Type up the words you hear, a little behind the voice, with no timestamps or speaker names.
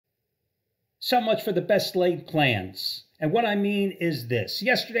So much for the best laid plans. And what I mean is this.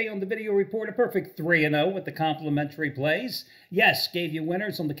 Yesterday on the video report, a perfect 3-0 with the complimentary plays. Yes, gave you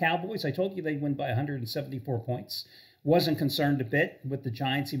winners on the Cowboys. I told you they'd win by 174 points. Wasn't concerned a bit with the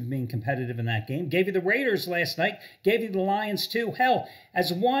Giants even being competitive in that game. Gave you the Raiders last night. Gave you the Lions too. Hell,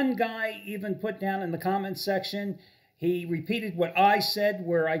 as one guy even put down in the comments section, he repeated what I said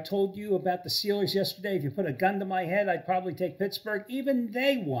where I told you about the Steelers yesterday. If you put a gun to my head, I'd probably take Pittsburgh. Even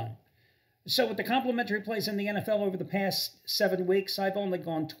they won. So with the complimentary plays in the NFL over the past 7 weeks, I've only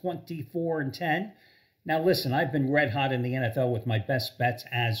gone 24-10. Now listen, I've been red hot in the NFL with my best bets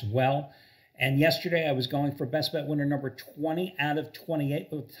as well. And yesterday I was going for best bet winner number 20 out of 28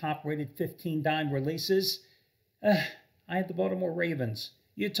 with top rated 15 dime releases. I had the Baltimore Ravens.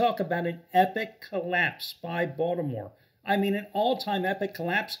 You talk about an epic collapse by Baltimore. I mean, an all-time epic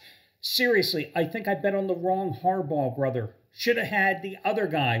collapse. Seriously, I think I bet on the wrong Harbaugh brother. Should have had the other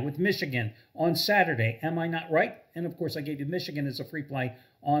guy with Michigan on Saturday. Am I not right? And of course, I gave you Michigan as a free play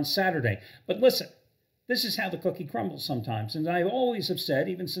on Saturday. But listen, this is how the cookie crumbles sometimes. And I always have said,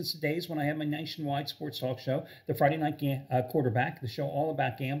 even since the days when I had my nationwide sports talk show, the Friday Night Quarterback, the show all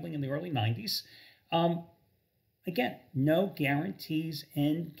about gambling in the early 90s. Again, no guarantees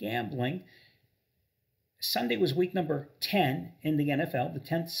in gambling. Sunday was week number 10 in the NFL, the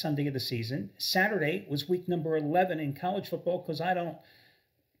 10th Sunday of the season. Saturday was week number 11 in college football because I don't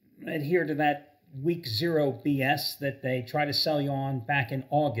adhere to that week 0 BS that they try to sell you on back in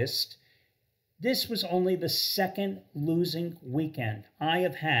August. This was only the second losing weekend I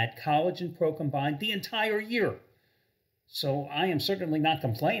have had, college and pro combined, the entire year. So I am certainly not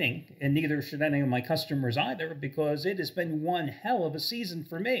complaining, and neither should any of my customers either, because it has been one hell of a season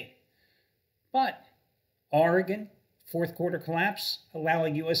for me. But Oregon, fourth quarter collapse,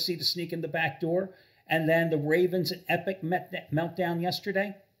 allowing USC to sneak in the back door, and then the Ravens, an epic meltdown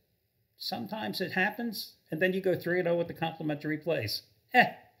yesterday. Sometimes it happens, and then you go 3-0 with the complimentary plays.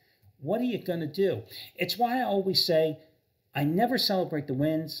 What are you going to do? It's why I always say, I never celebrate the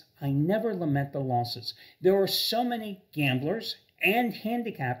wins. I never lament the losses. There are so many gamblers and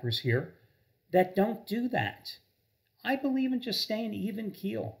handicappers here that don't do that. I believe in just staying even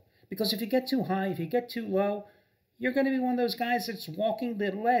keel. Because if you get too high, if you get too low, you're going to be one of those guys that's walking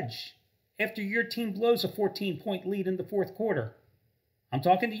the ledge after your team blows a 14-point lead in the fourth quarter. I'm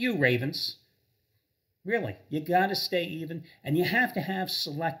talking to you, Ravens. Really, you got to stay even, and you have to have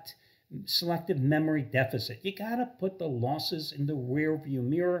selective memory deficit. You got to put the losses in the rearview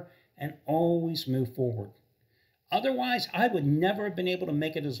mirror and always move forward. Otherwise, I would never have been able to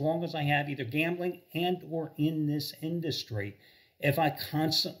make it as long as I have, either gambling and or in this industry, if I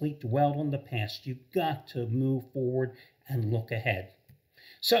constantly dwelled on the past. You've got to move forward and look ahead.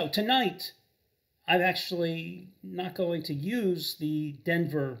 So tonight, I'm actually not going to use the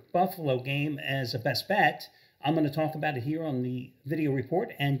Denver-Buffalo game as a best bet. I'm going to talk about it here on the video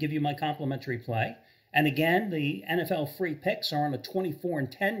report and give you my complimentary play. And again, the NFL free picks are on a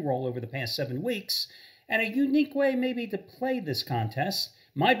 24-10 roll over the past 7 weeks. And a unique way maybe to play this contest.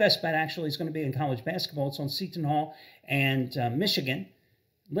 My best bet actually is going to be in college basketball. It's on Seton Hall and Michigan.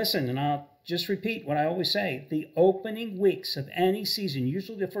 Listen, and I'll just repeat what I always say. The opening weeks of any season,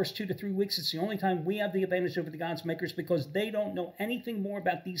 usually the first 2 to 3 weeks, it's the only time we have the advantage over the odds makers because they don't know anything more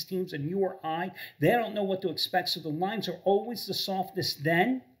about these teams than you or I. They don't know what to expect, so the lines are always the softest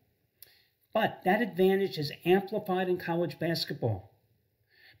then. But that advantage is amplified in college basketball,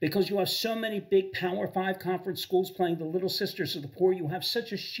 because you have so many big Power 5 conference schools playing the little sisters of the poor. You have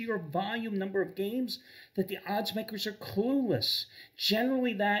such a sheer volume number of games that the odds makers are clueless.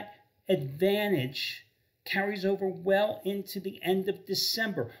 Generally, that advantage carries over well into the end of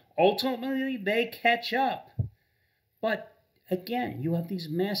December. Ultimately, they catch up. But again, you have these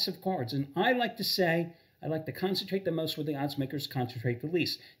massive cards. And I like to say, I like to concentrate the most where the odds makers concentrate the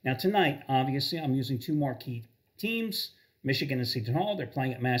least. Now tonight, obviously, I'm using 2 marquee teams. Michigan and Seton Hall. They're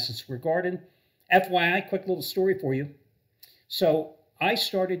playing at Madison Square Garden. FYI, quick little story for you. So I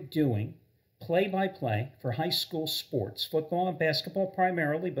started doing play-by-play for high school sports, football and basketball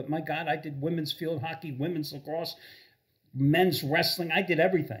primarily, but my God, I did women's field hockey, women's lacrosse, men's wrestling. I did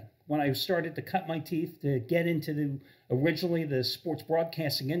everything when I started to cut my teeth to get into originally the sports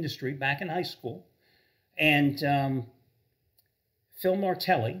broadcasting industry back in high school. And Phil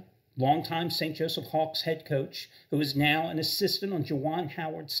Martelli, longtime St. Joseph Hawks head coach, who is now an assistant on Juwan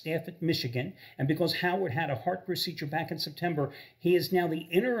Howard's staff at Michigan. And because Howard had a heart procedure back in September, he is now the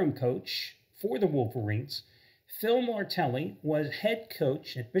interim coach for the Wolverines. Phil Martelli was head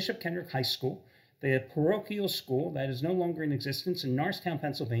coach at Bishop Kendrick High School, the parochial school that is no longer in existence in Norristown,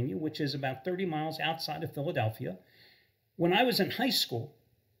 Pennsylvania, which is about 30 miles outside of Philadelphia. When I was in high school,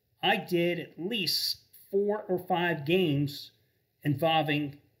 I did at least 4 or 5 games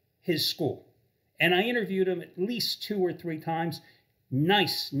involving his school. And I interviewed him at least 2 or 3 times.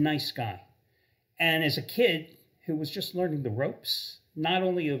 Nice guy. And as a kid who was just learning the ropes, not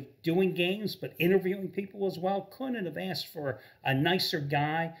only of doing games, but interviewing people as well, couldn't have asked for a nicer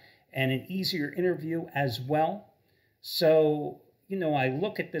guy and an easier interview as well. So, I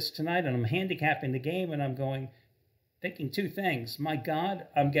look at this tonight and I'm handicapping the game and I'm thinking 2 things. My God,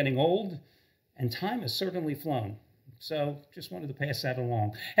 I'm getting old and time has certainly flown. So just wanted to pass that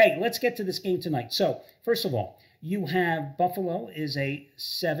along. Hey, let's get to this game tonight. So first of all, you have Buffalo is a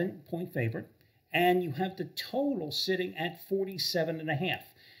 7-point favorite, and you have the total sitting at 47.5.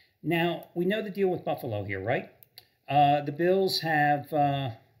 Now, we know the deal with Buffalo here, right? The Bills have,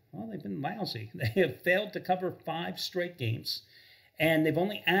 they've been lousy. They have failed to cover 5 straight games, and they've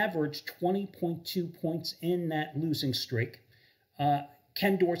only averaged 20.2 points in that losing streak.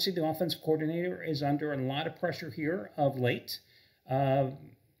 Ken Dorsey, the offensive coordinator, is under a lot of pressure here of late.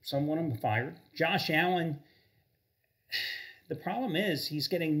 Some want him fired. Josh Allen, the problem is he's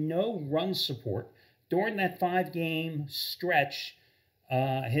getting no run support. During that 5-game stretch,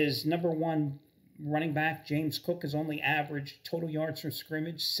 his number 1 running back, James Cook, has only averaged total yards from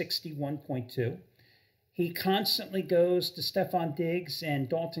scrimmage 61.2. He constantly goes to Stephon Diggs and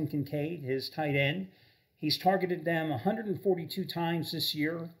Dalton Kincaid, his tight end. He's targeted them 142 times this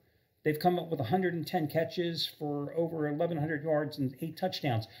year. They've come up with 110 catches for over 1,100 yards and 8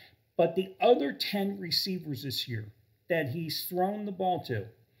 touchdowns. But the other 10 receivers this year that he's thrown the ball to,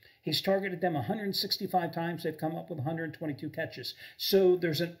 he's targeted them 165 times. They've come up with 122 catches. So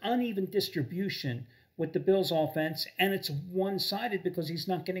there's an uneven distribution with the Bills offense, and it's one-sided because he's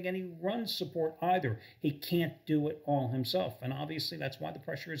not getting any run support either. He can't do it all himself, and obviously that's why the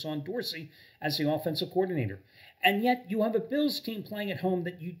pressure is on Dorsey as the offensive coordinator. And yet you have a Bills team playing at home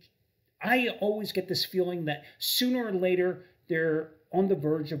that I always get this feeling that sooner or later they're on the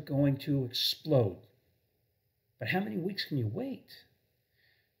verge of going to explode. But how many weeks can you wait?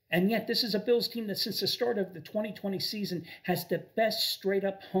 And yet this is a Bills team that since the start of the 2020 season has the best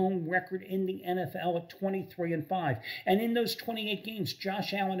straight-up home record in the NFL at 23-5. And in those 28 games,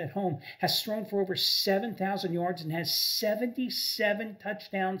 Josh Allen at home has thrown for over 7,000 yards and has 77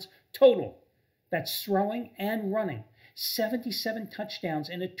 touchdowns total. That's throwing and running. 77 touchdowns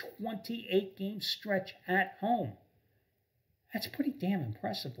in a 28-game stretch at home. That's pretty damn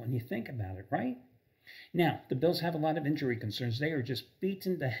impressive when you think about it, right? Now, the Bills have a lot of injury concerns. They are just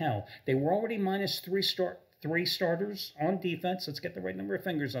beaten to hell. They were already minus 3 starters on defense. Let's get the right number of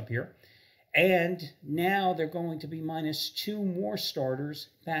fingers up here. And now they're going to be minus 2 more starters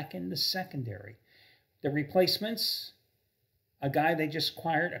back in the secondary. The replacements, a guy they just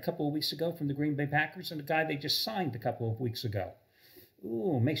acquired a couple of weeks ago from the Green Bay Packers and a guy they just signed a couple of weeks ago.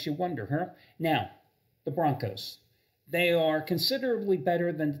 Ooh, makes you wonder, huh? Now, the Broncos. They are considerably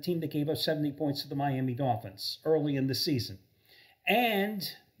better than the team that gave up 70 points to the Miami Dolphins early in the season. And,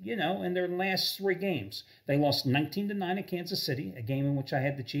 in their last 3 games, they lost 19-9 at Kansas City, a game in which I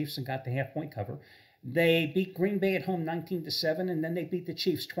had the Chiefs and got the half-point cover. They beat Green Bay at home 19-7, and then they beat the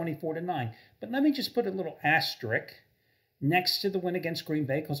Chiefs 24-9. But let me just put a little asterisk next to the win against Green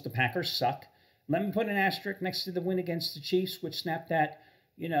Bay because the Packers suck. Let me put an asterisk next to the win against the Chiefs, which snapped that,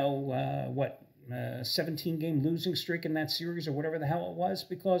 17-game losing streak in that series or whatever the hell it was,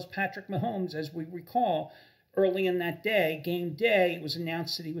 because Patrick Mahomes, as we recall, early in that game day, it was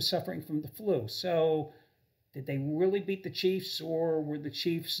announced that he was suffering from the flu. So did they really beat the Chiefs, or were the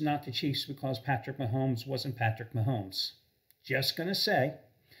Chiefs not the Chiefs because Patrick Mahomes wasn't Patrick Mahomes? Just going to say,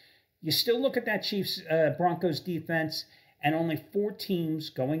 you still look at that Broncos defense, and only 4 teams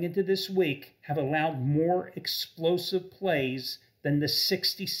going into this week have allowed more explosive plays than the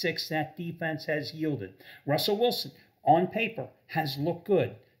 66 that defense has yielded. Russell Wilson, on paper, has looked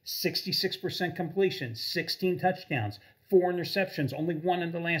good. 66% completion, 16 touchdowns, 4 interceptions, only 1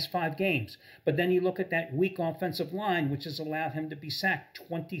 in the last 5 games. But then you look at that weak offensive line, which has allowed him to be sacked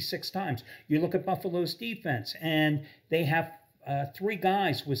 26 times. You look at Buffalo's defense, and they have 3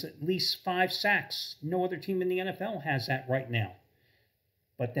 guys with at least 5 sacks. No other team in the NFL has that right now.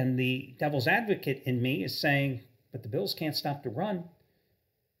 But then the devil's advocate in me is saying, but the Bills can't stop the run.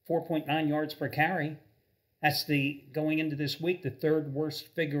 4.9 yards per carry. That's going into this week, the 3rd worst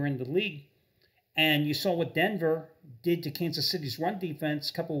figure in the league. And you saw what Denver did to Kansas City's run defense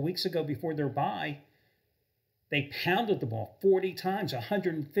a couple of weeks ago before their bye. They pounded the ball 40 times,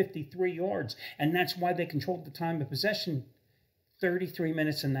 153 yards. And that's why they controlled the time of possession 33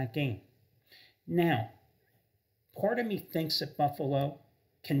 minutes in that game. Now, part of me thinks that Buffalo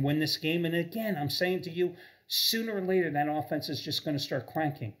can win this game. And again, I'm saying to you, sooner or later, that offense is just going to start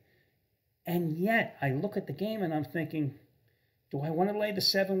cranking. And yet, I look at the game and I'm thinking, do I want to lay the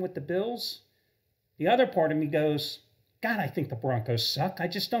 7 with the Bills? The other part of me goes, God, I think the Broncos suck. I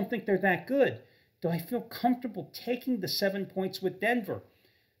just don't think they're that good. Do I feel comfortable taking the 7 points with Denver?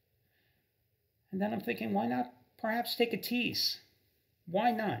 And then I'm thinking, why not perhaps take a tease?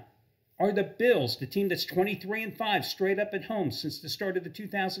 Why not? Are the Bills, the team that's 23-5 straight up at home since the start of the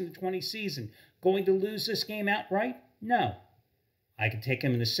 2020 season, going to lose this game outright? No. I could take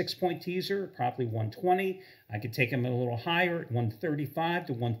them in a 6-point teaser, probably 120. I could take them a little higher at 135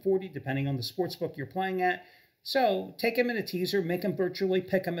 to 140, depending on the sportsbook you're playing at. So take them in a teaser, make them virtually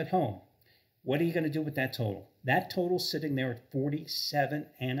pick them at home. What are you going to do with that total? That total's sitting there at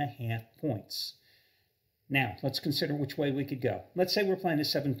 47.5 points. Now, let's consider which way we could go. Let's say we're playing a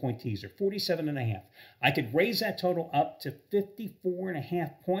 7-point teaser, 47.5. I could raise that total up to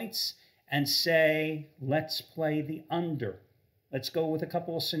 54.5 points and say, let's play the under. Let's go with a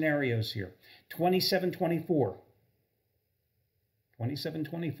couple of scenarios here. 27-24.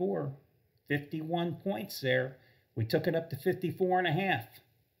 27-24. 51 points there. We took it up to 54.5.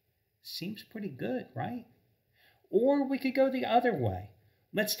 Seems pretty good, right? Or we could go the other way.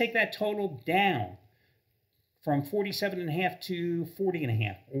 Let's take that total down from 47.5 to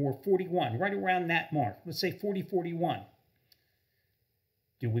 40.5 or 41, right around that mark. Let's say 40-41.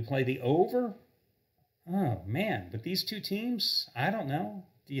 Do we play the over? Oh, man, with these two teams, I don't know.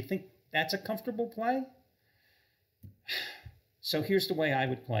 Do you think that's a comfortable play? So here's the way I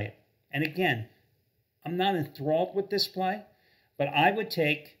would play it. And again, I'm not enthralled with this play, but I would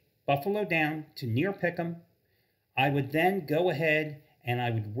take Buffalo down to near pick'em. I would then go ahead and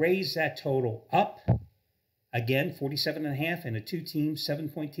I would raise that total up, again, 47.5 in a 2-team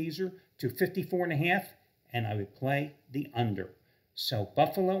 7-point teaser to 54.5, and I would play the under. So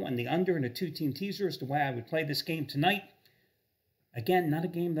Buffalo and the under in a 2-team teaser is the way I would play this game tonight. Again, not a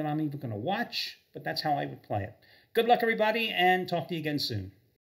game that I'm even going to watch, but that's how I would play it. Good luck, everybody, and talk to you again soon.